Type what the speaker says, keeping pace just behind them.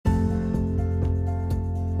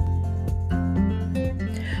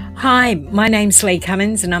Hi, my name's Lee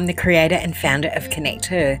Cummins and I'm the creator and founder of Connect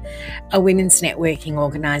Her, a women's networking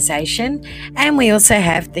organisation, and we also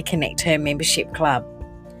have the Connect Her membership club.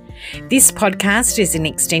 This podcast is an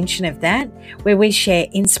extension of that, where we share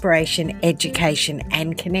inspiration, education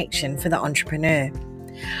and connection for the entrepreneur.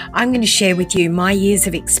 I'm going to share with you my years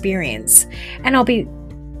of experience, and I'll be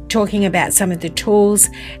talking about some of the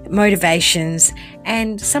tools, motivations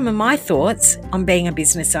and some of my thoughts on being a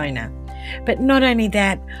business owner. But not only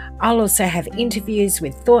that, I'll also have interviews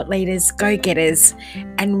with thought leaders, go-getters,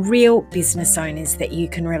 and real business owners that you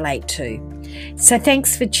can relate to. So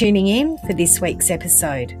thanks for tuning in for this week's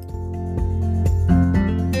episode.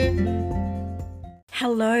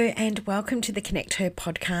 Hello and welcome to the Connect Her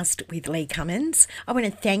podcast with Lee Cummins. I want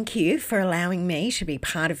to thank you for allowing me to be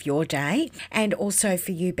part of your day and also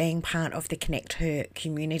for you being part of the Connect Her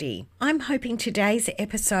community. I'm hoping today's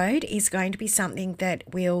episode is going to be something that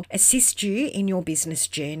will assist you in your business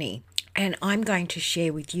journey. And I'm going to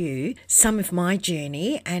share with you some of my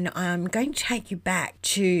journey, and I'm going to take you back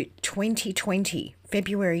to 2020.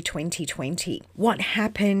 February 2020. What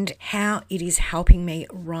happened, how it is helping me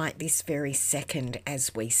right this very second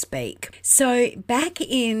as we speak. So back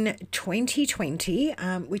in 2020,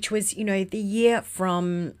 which was, the year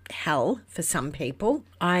from hell for some people,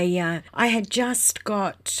 I had just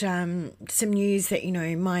got some news that,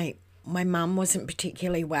 my mum wasn't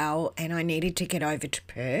particularly well and I needed to get over to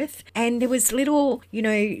Perth. And there was little,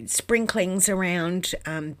 sprinklings around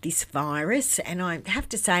this virus. And I have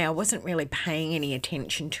to say, I wasn't really paying any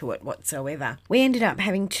attention to it whatsoever. We ended up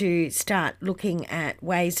having to start looking at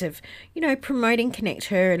ways of, promoting Connect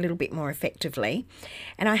Her a little bit more effectively.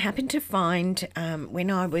 And I happened to find when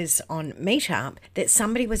I was on Meetup that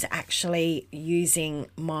somebody was actually using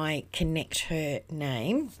my Connect Her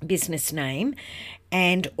name, business name.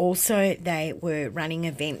 And also they were running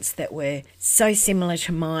events that were so similar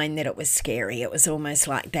to mine that it was scary. It was almost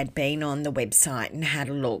like they'd been on the website and had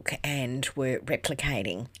a look and were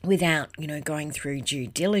replicating without, going through due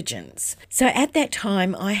diligence. So at that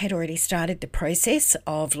time, I had already started the process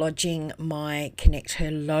of lodging my Connect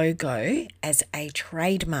Her logo as a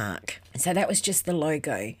trademark. So that was just the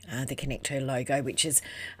logo, the Connect Her logo, which is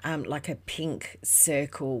like a pink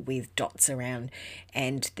circle with dots around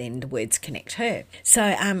and then the words Connect Her. So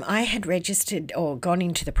I had registered or gone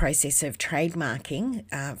into the process of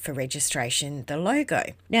trademarking for registration the logo.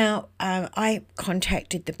 Now, I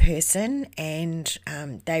contacted the person and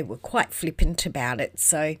they were quite flippant about it.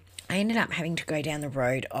 So I ended up having to go down the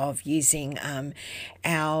road of using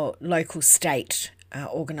our local state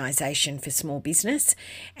organisation for small business,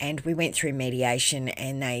 and we went through mediation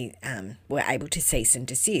and they were able to cease and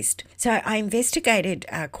desist. So I investigated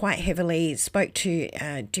quite heavily, spoke to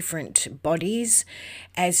different bodies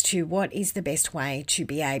as to what is the best way to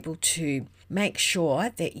be able to make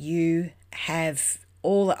sure that you have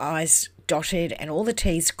all the I's dotted and all the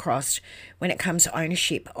T's crossed when it comes to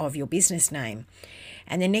ownership of your business name.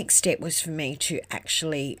 And the next step was for me to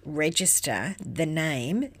actually register the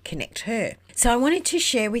name Connect Her. So I wanted to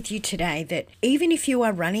share with you today that even if you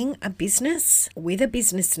are running a business with a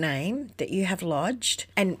business name that you have lodged,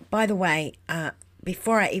 and by the way,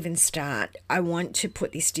 before I even start, I want to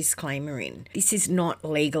put this disclaimer in. This is not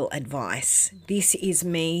legal advice. This is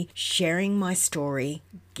me sharing my story,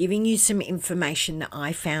 giving you some information that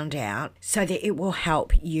I found out so that it will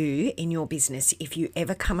help you in your business if you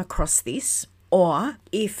ever come across this, or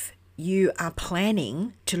if you are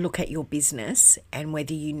planning to look at your business and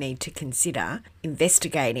whether you need to consider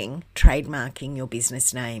investigating trademarking your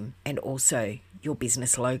business name and also your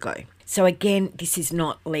business logo. So again, this is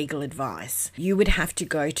not legal advice. You would have to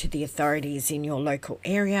go to the authorities in your local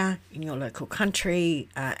area, in your local country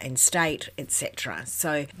and state, etc.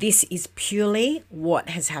 So this is purely what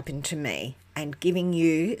has happened to me and giving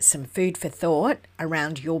you some food for thought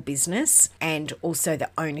around your business and also the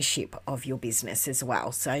ownership of your business as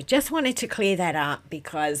well. So just wanted to clear that up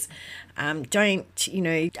because I don't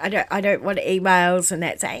want emails and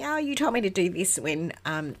that saying, oh, you told me to do this when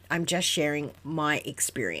I'm just sharing my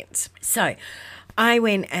experience. So I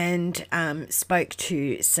went and spoke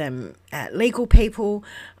to some legal people.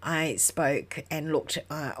 I spoke and looked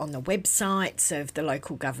on the websites of the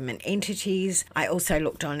local government entities. I also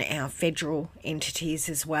looked on our federal entities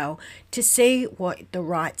as well to see what the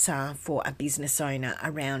rights are for a business owner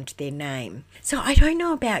around their name. So I don't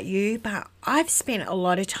know about you, but I've spent a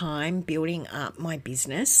lot of time building up my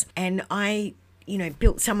business, and I,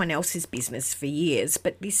 built someone else's business for years,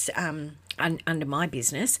 but this under my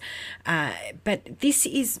business, but this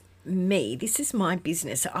is me. This is my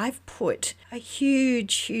business. I've put a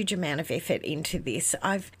huge amount of effort into this.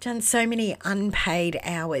 I've done so many unpaid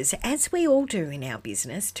hours, as we all do in our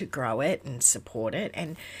business, to grow it and support it,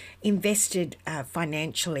 and invested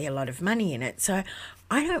financially a lot of money in it. So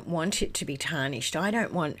I don't want it to be tarnished. I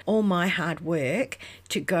don't want all my hard work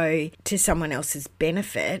to go to someone else's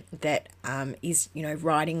benefit that is,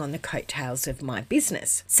 riding on the coattails of my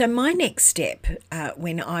business. So my next step,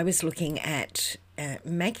 when I was looking at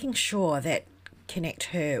making sure that Connect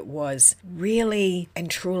Her was really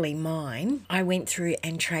and truly mine, I went through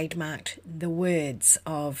and trademarked the words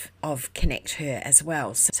of Connect Her as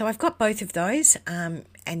well. So I've got both of those, and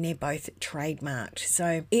they're both trademarked.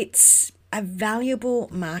 So it's a valuable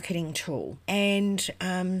marketing tool, and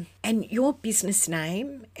your business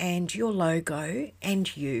name and your logo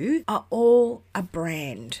and you are all a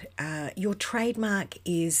brand. Your trademark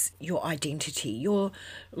is your identity. Your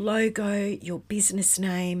logo, your business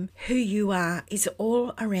name, who you are is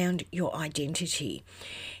all around your identity.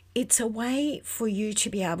 It's a way for you to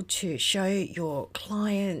be able to show your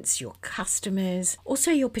clients, your customers,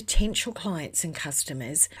 also your potential clients and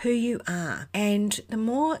customers who you are. And the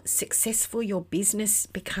more successful your business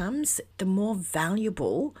becomes, the more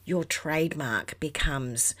valuable your trademark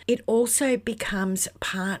becomes. It also becomes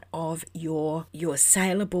part of your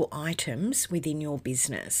saleable items within your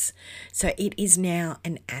business. So it is now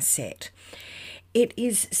an asset. It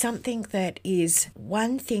is something that is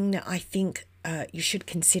one thing that I think you should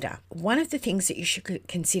consider. One of the things that you should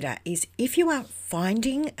consider is, if you are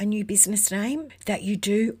finding a new business name, that you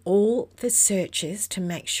do all the searches to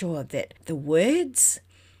make sure that the words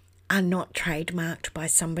are not trademarked by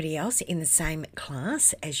somebody else in the same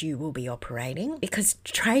class as you will be operating, because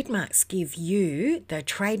trademarks give you, the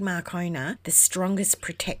trademark owner, the strongest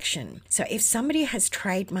protection. So if somebody has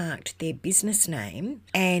trademarked their business name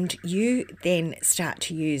and you then start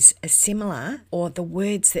to use a similar, or the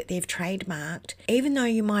words that they've trademarked, even though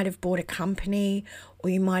you might have bought a company or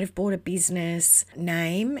you might have bought a business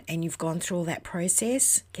name and you've gone through all that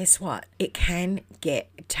process, guess what? It can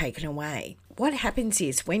get taken away. What happens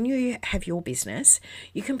is, when you have your business,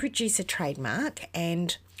 you can produce a trademark,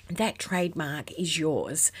 and that trademark is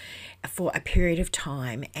yours for a period of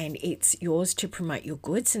time, and it's yours to promote your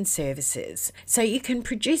goods and services. So you can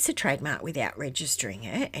produce a trademark without registering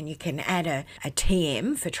it, and you can add a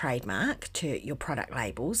TM for trademark to your product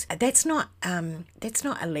labels. That's not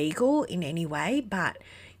illegal in any way, but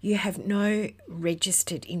you have no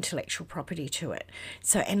registered intellectual property to it.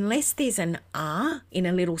 So unless there's an R in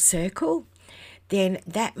a little circle, then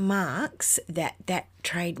that marks that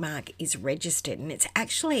trademark is registered, and it's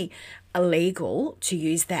actually illegal to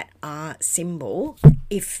use that R symbol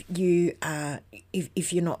if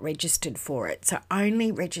you're not registered for it. So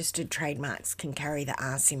only registered trademarks can carry the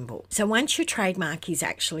R symbol. So once your trademark is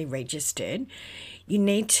actually registered, you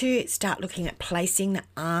need to start looking at placing the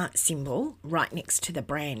R symbol right next to the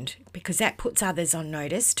brand, because that puts others on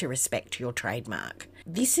notice to respect your trademark.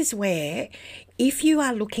 This is where, if you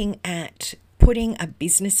are looking at putting a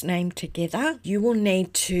business name together, you will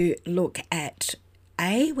need to look at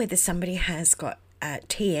whether somebody has got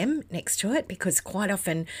TM next to it, because quite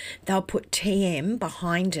often they'll put TM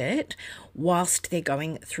behind it whilst they're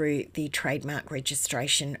going through the trademark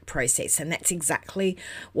registration process. And that's exactly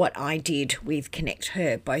what I did with Connect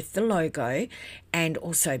Her, both the logo and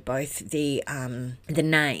also both the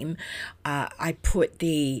name. I put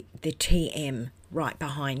the TM right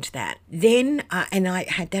behind that. Then, and I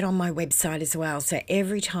had that on my website as well. So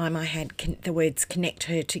every time I had the words Connect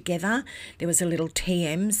Her together, there was a little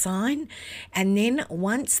TM sign. And then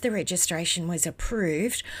once the registration was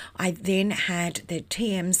approved, I then had the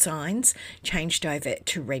TM signs changed over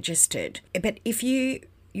to registered. But if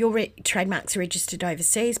your trademarks are registered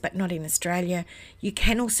overseas but not in Australia, you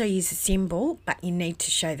can also use a symbol, but you need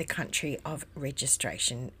to show the country of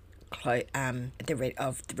registration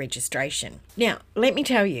of the registration. Now, let me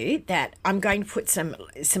tell you that I'm going to put some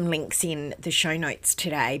links in the show notes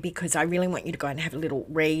today, because I really want you to go and have a little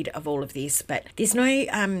read of all of this. But there's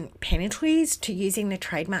no penalties to using the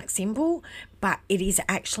trademark symbol, but it is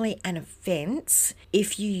actually an offence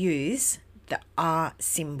if you use the R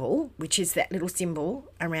symbol, which is that little symbol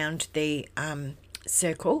around the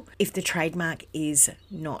circle, if the trademark is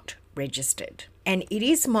not registered. And it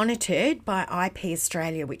is monitored by IP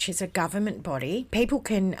Australia, which is a government body. People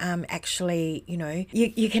can actually,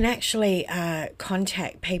 you can actually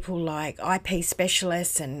contact people like IP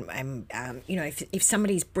specialists and if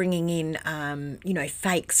somebody's bringing in,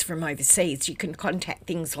 fakes from overseas, you can contact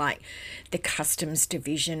things like the Customs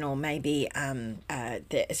Division or maybe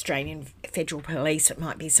the Australian Federal Police. It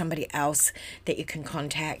might be somebody else that you can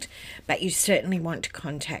contact, but you certainly want to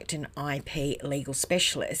contact an IP legal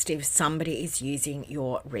specialist if somebody is using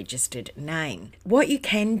your registered name. What you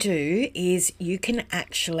can do is you can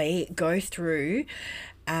actually go through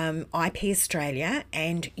IP Australia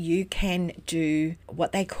and you can do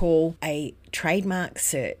what they call a trademark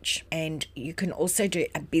search, and you can also do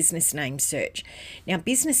a business name search. Now,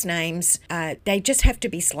 business names, they just have to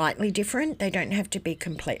be slightly different. They don't have to be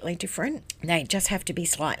completely different. They just have to be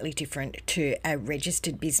slightly different to a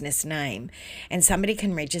registered business name. And somebody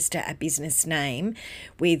can register a business name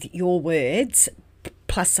with your words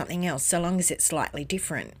plus something else, so long as it's slightly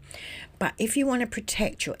different. But if you want to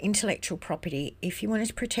protect your intellectual property, if you want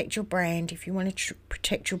to protect your brand, if you want to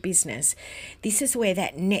protect your business, this is where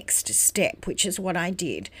that next step, which is what I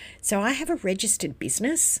did. So I have a registered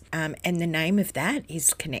business, and the name of that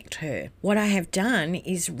is Connect Her. What I have done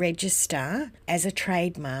is register as a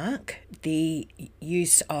trademark the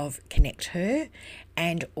use of Connect Her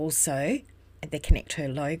and also the Connect Her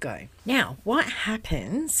logo. Now, what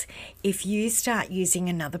happens if you start using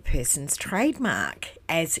another person's trademark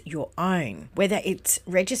as your own? Whether it's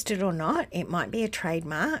registered or not, it might be a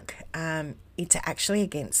trademark. It's actually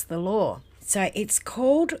against the law. So it's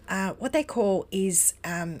called, what they call is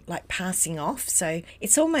like passing off. So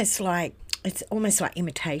it's almost like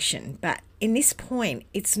imitation, but in this point,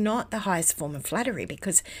 it's not the highest form of flattery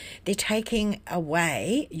because they're taking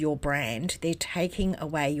away your brand, they're taking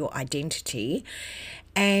away your identity,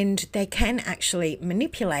 and they can actually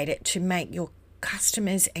manipulate it to make your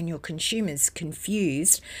customers and your consumers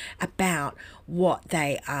confused about what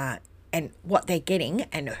they are and what they're getting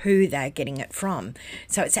and who they're getting it from.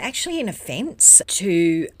 So it's actually an offence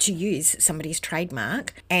to use somebody's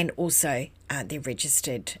trademark and also their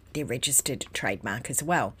registered trademark as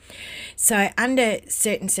well. So under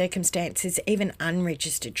certain circumstances, even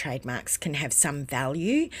unregistered trademarks can have some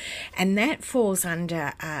value, and that falls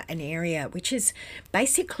under an area which is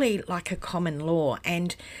basically like a common law.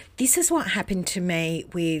 And this is what happened to me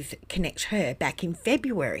with Connect Her back in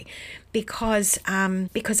February, because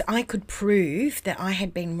I could prove that I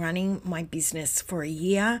had been running my business for a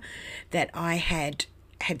year, that I had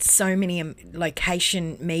so many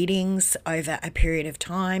location meetings over a period of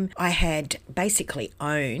time. I had basically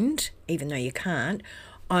owned, even though you can't,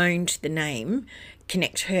 owned the name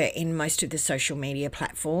Connect Her in most of the social media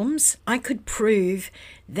platforms. I could prove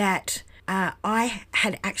that I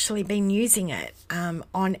had actually been using it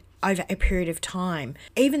on over a period of time,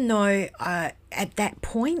 even though at that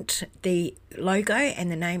point the logo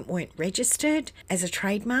and the name weren't registered as a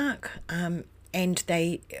trademark, and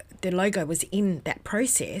the logo was in that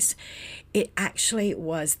process. It actually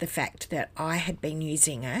was the fact that I had been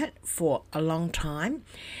using it for a long time,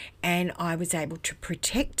 and I was able to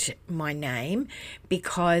protect my name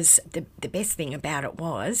because the best thing about it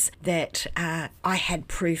was that I had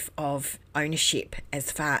proof of ownership as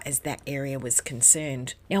far as that area was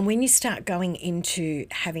concerned. Now, when you start going into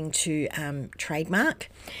having to trademark,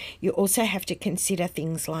 you also have to consider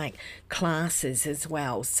things like classes as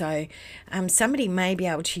well. So somebody may be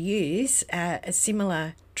able to use a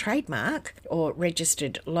similar trademark or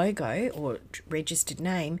registered logo or registered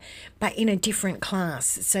name, but in a different class.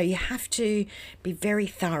 So you have to be very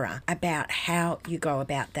thorough about how you go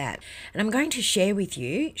about that. And I'm going to share with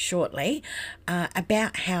you shortly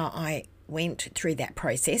about how I went through that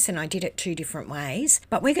process, and I did it 2 different ways.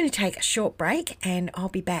 But we're going to take a short break, and I'll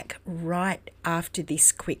be back right after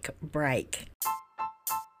this quick break.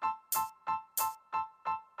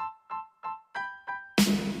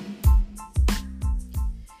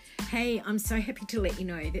 Hey, I'm so happy to let you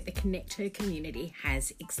know that the Connect Her community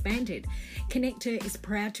has expanded. Connect Her is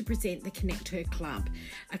proud to present the Connect Her Club,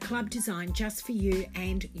 a club designed just for you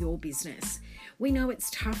and your business. We know it's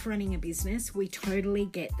tough running a business, we totally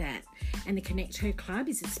get that. And the Connect Her Club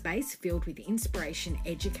is a space filled with inspiration,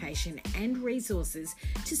 education and resources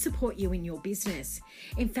to support you in your business.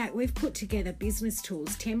 In fact, we've put together business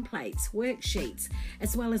tools, templates, worksheets,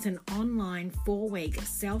 as well as an online 4-week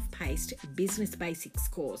self-paced business basics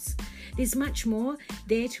course. There's much more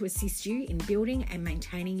there to assist you in building and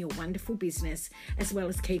maintaining your wonderful business, as well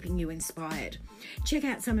as keeping you inspired. Check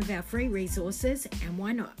out some of our free resources, and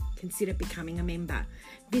why not consider becoming a member.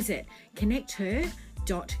 Visit connecther.com.au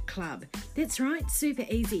www.connecther.club. That's right, super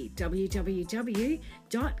easy,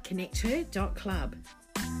 www.connecther.club.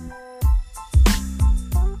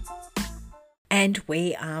 And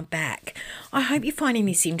we are back. I hope you're finding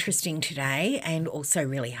this interesting today and also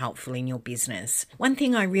really helpful in your business. One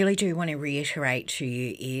thing I really do want to reiterate to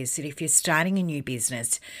you is that if you're starting a new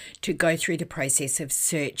business, to go through the process of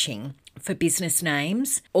searching for business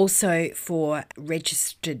names, also for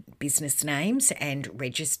registered business names and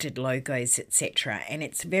registered logos, etc. And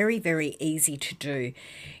it's very, very easy to do.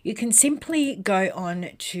 You can simply go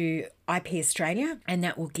on to IP Australia and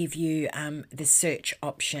that will give you the search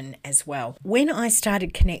option as well. When I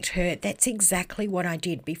started Connect Her, that's exactly what I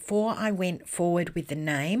did. Before I went forward with the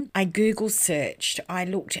name, I Google searched. I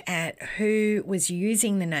looked at who was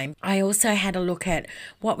using the name. I also had a look at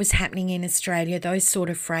what was happening in Australia, those sort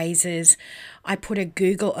of phrases. I put a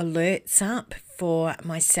Google alerts up for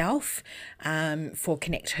myself, for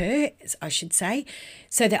Connect Her, I should say,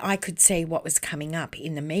 so that I could see what was coming up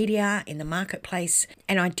in the media, in the marketplace,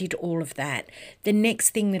 and I did all of that. The next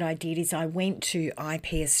thing that I did is I went to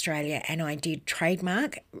IP Australia and I did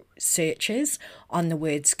trademark searches on the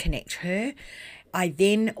words Connect Her. I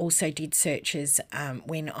then also did searches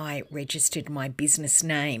when I registered my business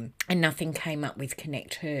name and nothing came up with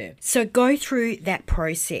Connect Her. So go through that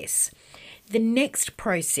process. The next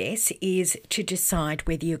process is to decide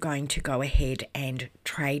whether you're going to go ahead and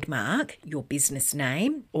trademark your business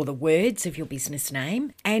name or the words of your business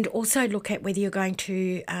name, and also look at whether you're going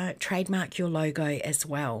to trademark your logo as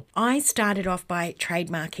well. I started off by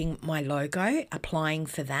trademarking my logo, applying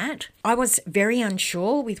for that. I was very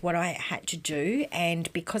unsure with what I had to do,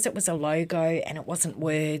 and because it was a logo and it wasn't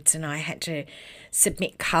words and I had to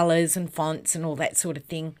submit colours and fonts and all that sort of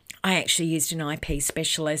thing, I actually used an IP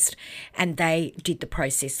specialist and they did the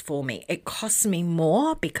process for me. It costs me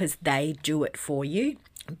more because they do it for you,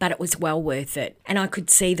 but it was well worth it. And I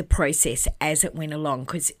could see the process as it went along,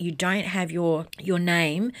 because you don't have your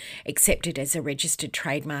name accepted as a registered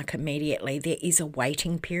trademark immediately. There is a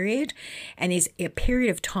waiting period, and there's a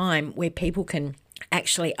period of time where people can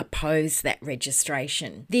actually oppose that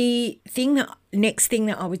registration. The next thing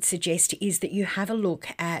that I would suggest is that you have a look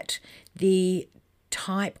at the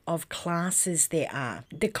type of classes there are.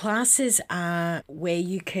 The classes are where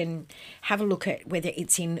you can have a look at whether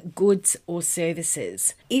it's in goods or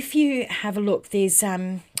services. If you have a look, there's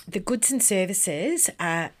the goods and services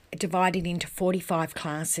are divided into 45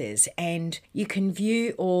 classes, and you can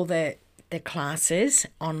view all the classes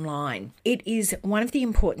online. It is one of the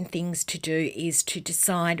important things to do is to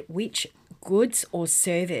decide which goods or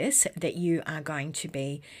service that you are going to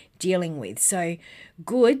be dealing with. So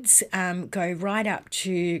goods go right up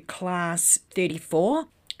to class 34.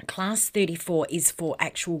 Class 34 is for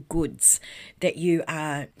actual goods that you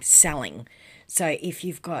are selling. So if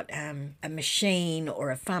you've got a machine or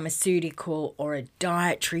a pharmaceutical or a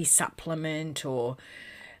dietary supplement or,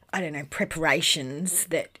 I don't know, preparations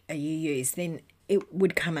that you use, then it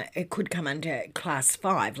could come under class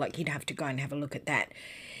 5. Like, you'd have to go and have a look at that.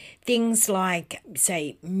 Things like,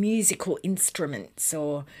 say, musical instruments,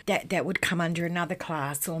 or that would come under another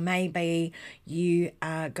class. Or maybe you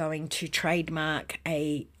are going to trademark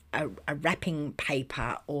a wrapping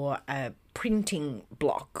paper or a printing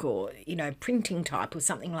block, or, printing type or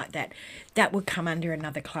something like that. That would come under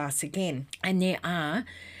another class again. And there are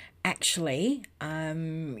actually,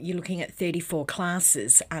 you're looking at 34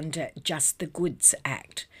 classes under just the Goods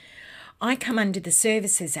Act. I come under the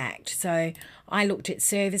Services Act, so I looked at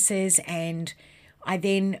services, and I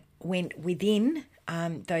then went within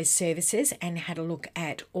those services and had a look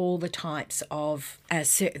at all the types of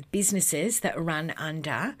businesses that run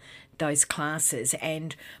under those classes,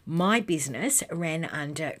 and my business ran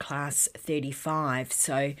under class 35.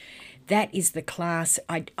 So that is the class.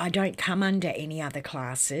 I don't come under any other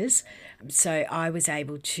classes, so I was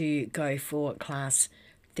able to go for class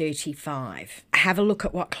 35. Have a look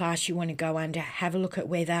at what class you want to go under. Have a look at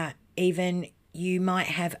whether even you might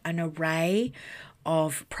have an array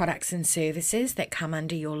of products and services that come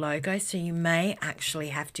under your logo, so you may actually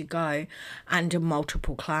have to go under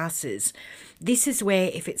multiple classes. This is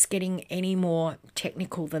where, if it's getting any more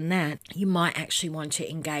technical than that, you might actually want to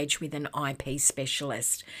engage with an IP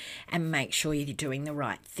specialist and make sure you're doing the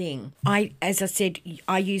right thing. As I said,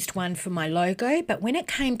 I used one for my logo, but when it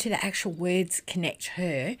came to the actual words Connect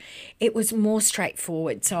Her, it was more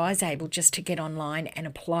straightforward. So I was able just to get online and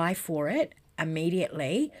apply for it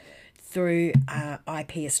immediately through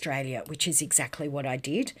IP Australia, which is exactly what I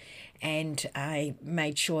did. And I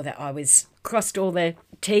made sure that I crossed all the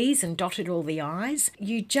T's and dotted all the I's.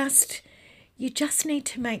 You just need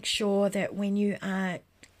to make sure that when you are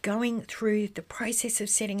going through the process of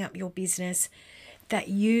setting up your business, that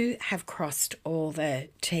you have crossed all the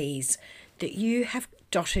T's, that you have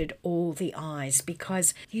dotted all the I's,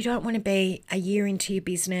 because you don't want to be a year into your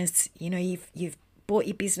business. You've bought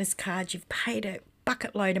your business cards, you've paid a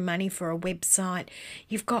bucket load of money for a website,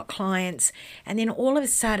 you've got clients, and then all of a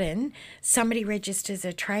sudden somebody registers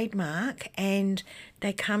a trademark and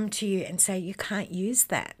they come to you and say you can't use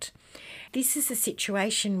that. This is a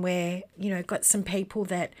situation where, got some people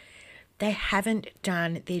that they haven't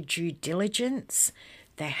done their due diligence.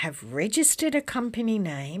 They have registered a company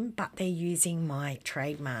name, but they're using my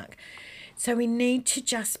trademark. So we need to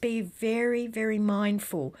just be very, very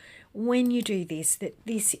mindful when you do this, that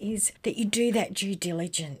you do that due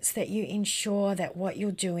diligence, that you ensure that what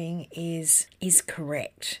you're doing is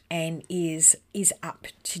correct and is up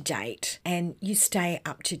to date, and you stay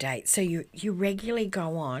up to date. So you regularly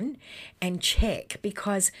go on and check,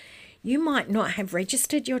 because you might not have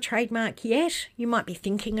registered your trademark yet. You might be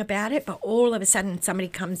thinking about it, but all of a sudden somebody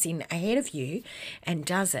comes in ahead of you and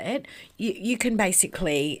does it. You can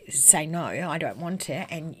basically say, no, I don't want it.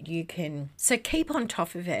 And so keep on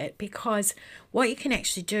top of it, because what you can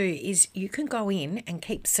actually do is you can go in and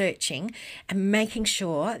keep searching and making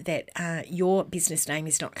sure that your business name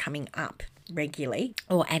is not coming up regularly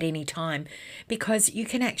or at any time, because you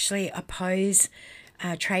can actually oppose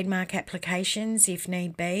trademark applications if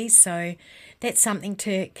need be. So that's something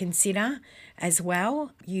to consider as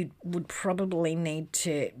well. You would probably need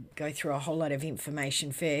to go through a whole lot of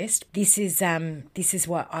information first. This is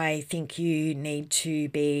what I think you need to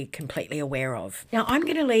be completely aware of. Now, I'm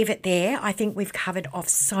going to leave it there. I think we've covered off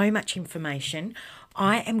so much information.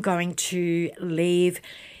 I am going to leave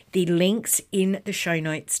the links in the show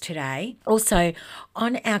notes today. Also,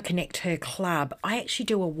 on our Connect Her Club, I actually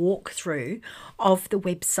do a walkthrough of the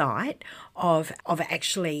website of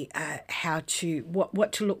actually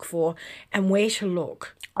what to look for and where to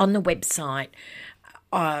look on the website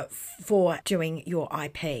for doing your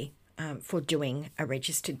IP. For doing a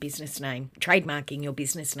registered business name, trademarking your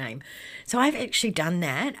business name. So I've actually done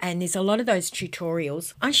that, and there's a lot of those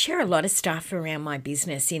tutorials. I share a lot of stuff around my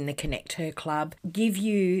business in the Connect Her Club, give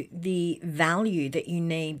you the value that you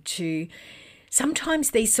need to. Sometimes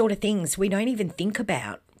these sort of things we don't even think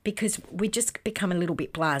about, because we just become a little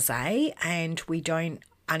bit blasé and we don't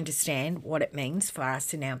understand what it means for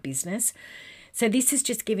us in our business. So this is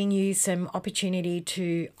just giving you some opportunity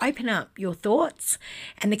to open up your thoughts,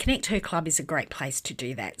 and the Connect Her Club is a great place to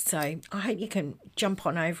do that. So I hope you can jump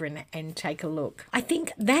on over and take a look. I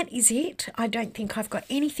think that is it. I don't think I've got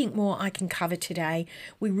anything more I can cover today.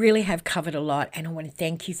 We really have covered a lot, and I want to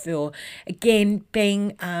thank you for, again,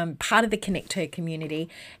 being part of the Connect Her community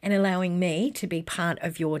and allowing me to be part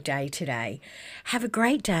of your day today. Have a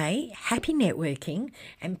great day, happy networking,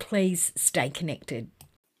 and please stay connected.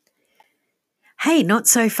 Hey, not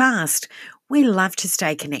so fast. We love to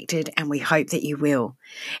stay connected, and we hope that you will.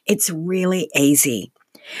 It's really easy.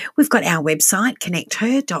 We've got our website,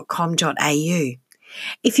 connecther.com.au.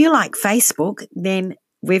 If you like Facebook, then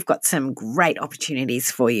we've got some great opportunities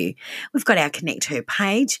for you. We've got our Connect Her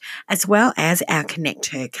page as well as our Connect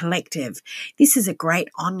Her Collective. This is a great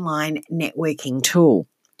online networking tool.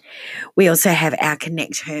 We also have our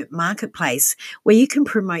Connect Her Marketplace, where you can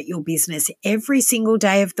promote your business every single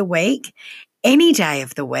day of the week, any day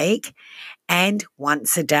of the week, and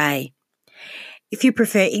once a day. If you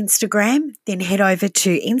prefer Instagram, then head over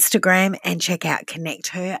to Instagram and check out Connect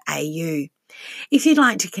Her AU. If you'd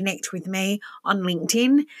like to connect with me on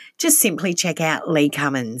LinkedIn, just simply check out Lee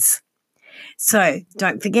Cummins. So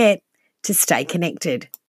don't forget to stay connected.